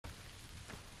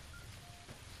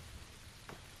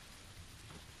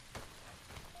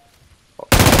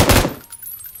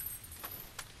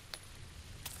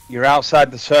You're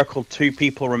outside the circle, 2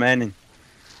 people remaining.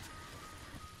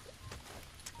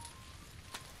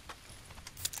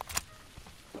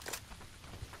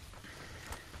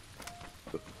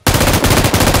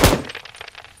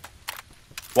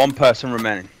 One person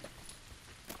remaining.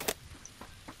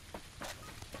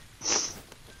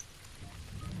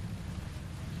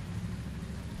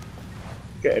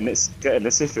 Getting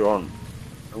this if you're on.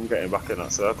 I'm getting back in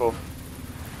that circle.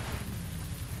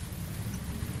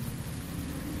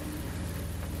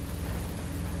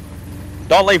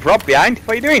 Don't leave Rob behind.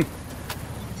 What are you doing?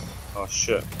 Oh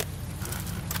shit.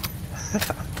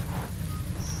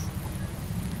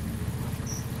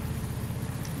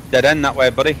 Dead end that way,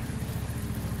 buddy.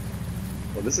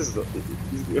 Well, this is the.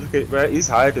 He's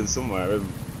hiding somewhere.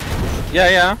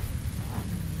 Yeah.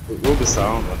 It will be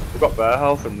sound. Man. We've got bear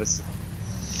health in this.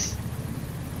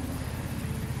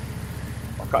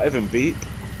 I can't even beat.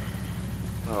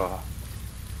 Oh.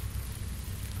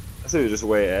 I think we just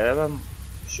wait here then.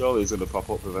 Surely he's gonna pop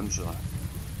up eventually.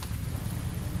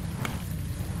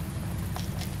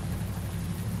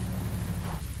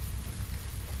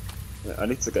 Yeah, I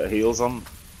need to get heals on.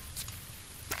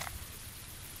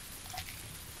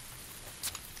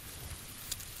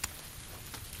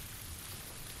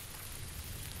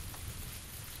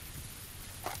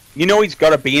 You know he's got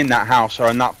to be in that house or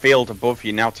in that field above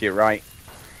you now to your right.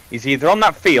 He's either on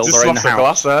that field or in the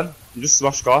house. Glass, then. You just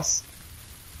smashed glass.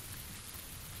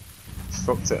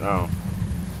 Fucked it now.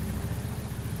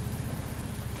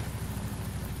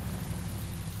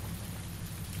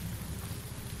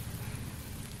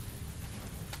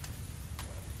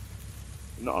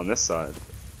 Not on this side.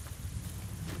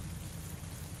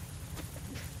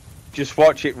 Just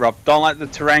watch it, Rob. Don't let the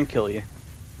terrain kill you.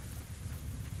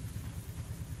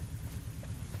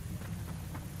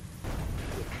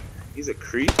 He's a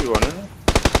creepy one, isn't he?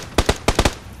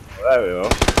 Oh, there we go.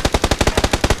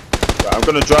 Right, I'm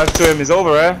gonna drive to him. He's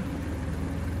over here.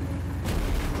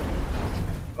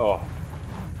 Oh.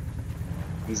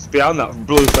 He's behind that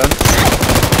blue fence.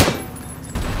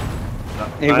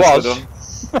 He was.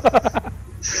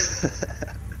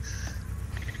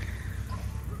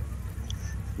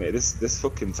 Mate, this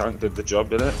fucking tank did the job,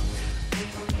 didn't it?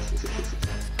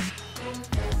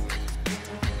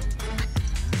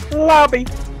 Lobby.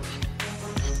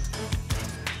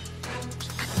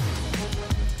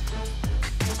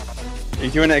 Are you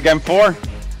doing it again 4?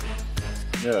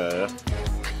 Yeah.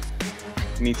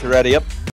 You need to ready up.